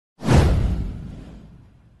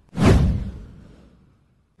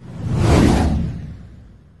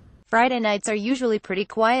Friday nights are usually pretty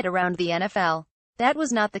quiet around the NFL. That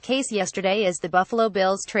was not the case yesterday as the Buffalo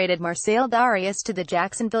Bills traded Marcell Dareus to the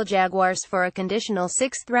Jacksonville Jaguars for a conditional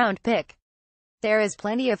sixth-round pick. There is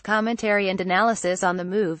plenty of commentary and analysis on the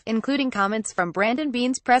move, including comments from Brandon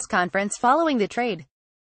Beane's press conference following the trade.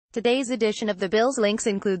 Today's edition of the Bills Links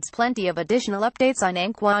includes plenty of additional updates on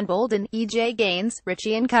Anquan Boldin, E.J. Gaines,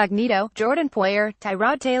 Richie Incognito, Jordan Poyer,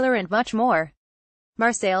 Tyrod Taylor and much more.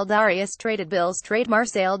 Marcell Dareus traded. Bills trade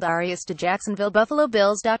Marcell Dareus to Jacksonville.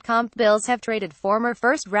 BuffaloBills.com. Bills have traded former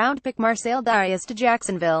first-round pick Marcell Dareus to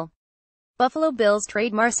Jacksonville. Buffalo Bills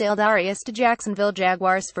trade Marcell Dareus to Jacksonville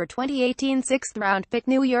Jaguars for 2018 sixth-round pick.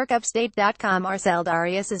 NewYorkUpstate.com. Marcell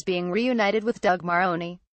Dareus is being reunited with Doug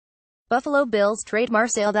Marrone. Buffalo Bills trade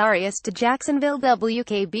Marcell Dareus to Jacksonville.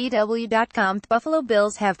 WKBW.com. The Buffalo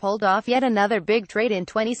Bills have pulled off yet another big trade in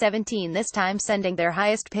 2017, this time sending their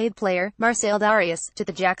highest-paid player, Marcell Dareus, to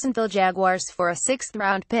the Jacksonville Jaguars for a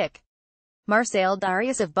sixth-round pick. Marcell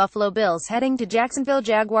Dareus of Buffalo Bills heading to Jacksonville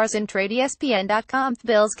Jaguars in trade. ESPN.com. The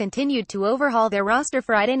Bills continued to overhaul their roster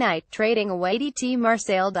Friday night, trading away DT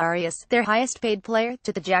Marcell Dareus, their highest-paid player,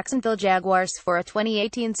 to the Jacksonville Jaguars for a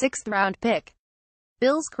 2018 sixth-round pick.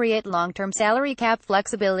 Bills create long-term salary cap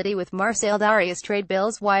flexibility with Marcell Dareus trade.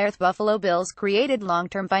 Bills wire. The Buffalo Bills created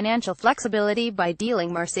long-term financial flexibility by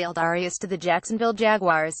dealing Marcell Dareus to the Jacksonville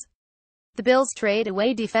Jaguars. The Bills trade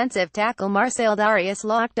away defensive tackle Marcell Dareus.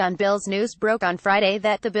 Locked On Bills news broke on Friday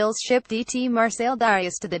that the Bills shipped DT Marcell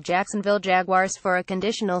Dareus to the Jacksonville Jaguars for a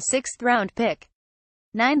conditional sixth-round pick.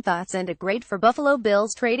 9 thoughts and a grade for Buffalo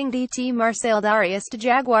Bills trading DT Marcell Dareus to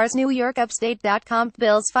Jaguars. NewYorkUpstate.com.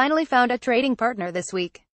 Bills finally found a trading partner this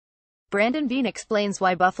week. Brandon Beane explains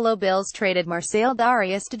why Buffalo Bills traded Marcell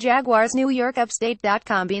Dareus to Jaguars.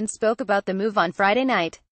 NewYorkUpstate.com. Beane spoke about the move on Friday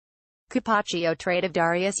night. Capaccio trade of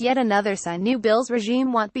Dareus yet another sign. New Bills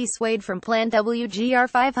regime won't be swayed from plan. WGR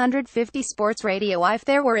 550 Sports Radio. If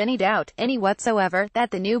there were any doubt, any whatsoever,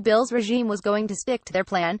 that the new Bills regime was going to stick to their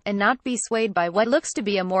plan, and not be swayed by what looks to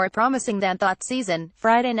be a more promising than thought season,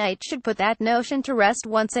 Friday night should put that notion to rest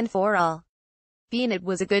once and for all. Beane: it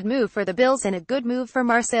was a good move for the Bills and a good move for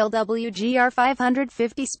Marcell. WGR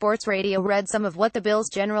 550 Sports Radio read some of what the Bills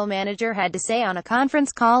general manager had to say on a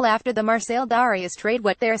conference call after the Marcell Dareus trade.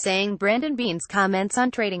 What they're saying. Brandon Beane's comments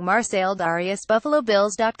on trading Marcell Dareus.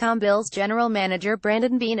 BuffaloBills.com. Bills general manager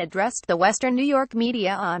Brandon Beane addressed the Western New York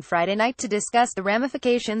media on Friday night to discuss the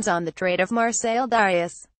ramifications on the trade of Marcell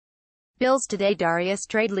Dareus. Bills today. Dareus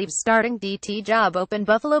trade leaves starting DT job open.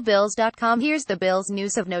 BuffaloBills.com. Here's the Bills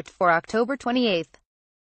news of note for October 28.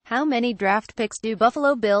 How many draft picks do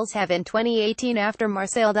Buffalo Bills have in 2018 after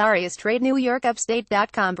Marcell Dareus trade?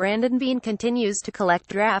 NewYorkUpstate.com. Brandon Beane continues to collect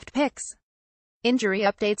draft picks. Injury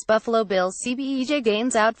updates. Buffalo Bills CBEJ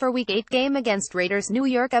Gaines out for Week 8 game against Raiders.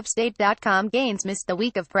 NewYorkUpstate.com. Gaines missed the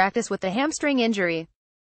week of practice with a hamstring injury.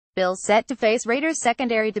 Bills set to face Raiders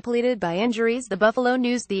secondary depleted by injuries. The Buffalo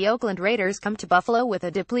News. The Oakland Raiders come to Buffalo with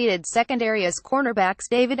a depleted secondary as cornerbacks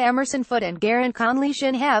David Emerson Foote and Garon Conley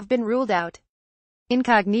Shin have been ruled out.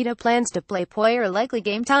 Incognito plans to play Poyer. Likely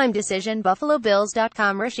game time decision.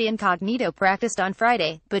 BuffaloBills.com. Richie Incognito practiced on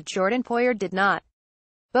Friday, but Jordan Poyer did not.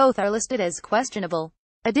 Both are listed as questionable.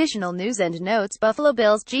 Additional news and notes. Buffalo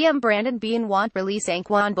Bills GM Brandon Beane won't release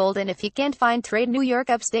Anquan Boldin if he can't find trade.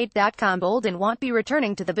 NewYorkUpstate.com. Boldin won't be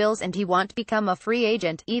returning to the Bills and he won't become a free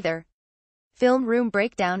agent, either. Film Room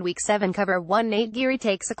Breakdown. Week 7 Cover 1. Nate Geary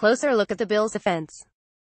takes a closer look at the Bills' offense.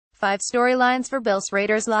 5 storylines for Bills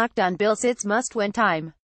Raiders. Locked On Bills. It's must-win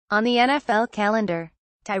time. On the NFL calendar.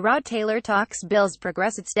 Tyrod Taylor talks Bills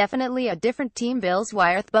progress. It's definitely a different team. Bills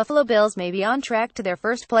wire. The Buffalo Bills may be on track to their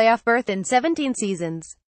first playoff berth in 17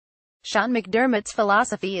 seasons. Sean McDermott's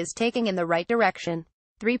philosophy is taking in the right direction.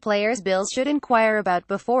 3 players Bills should inquire about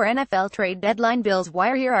before NFL trade deadline. Bills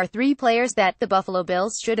wire. Here are 3 players that the Buffalo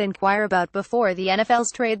Bills should inquire about before the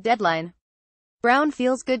NFL's trade deadline. Brown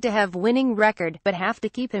feels good to have winning record, but have to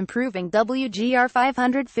keep improving. WGR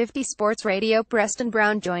 550 Sports Radio. Preston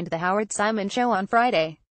Brown joined the Howard Simon Show on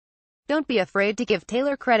Friday. Don't be afraid to give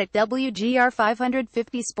Taylor credit. WGR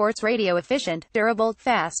 550 Sports Radio. Efficient, durable,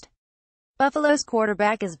 fast. Buffalo's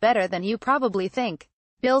quarterback is better than you probably think.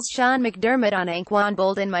 Bills Sean McDermott on Anquan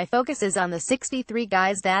Boldin. My focus is on the 63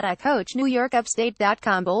 guys that I coach.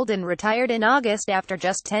 NewYorkUpstate.com. Boldin retired in August after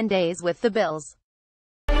just 10 days with the Bills.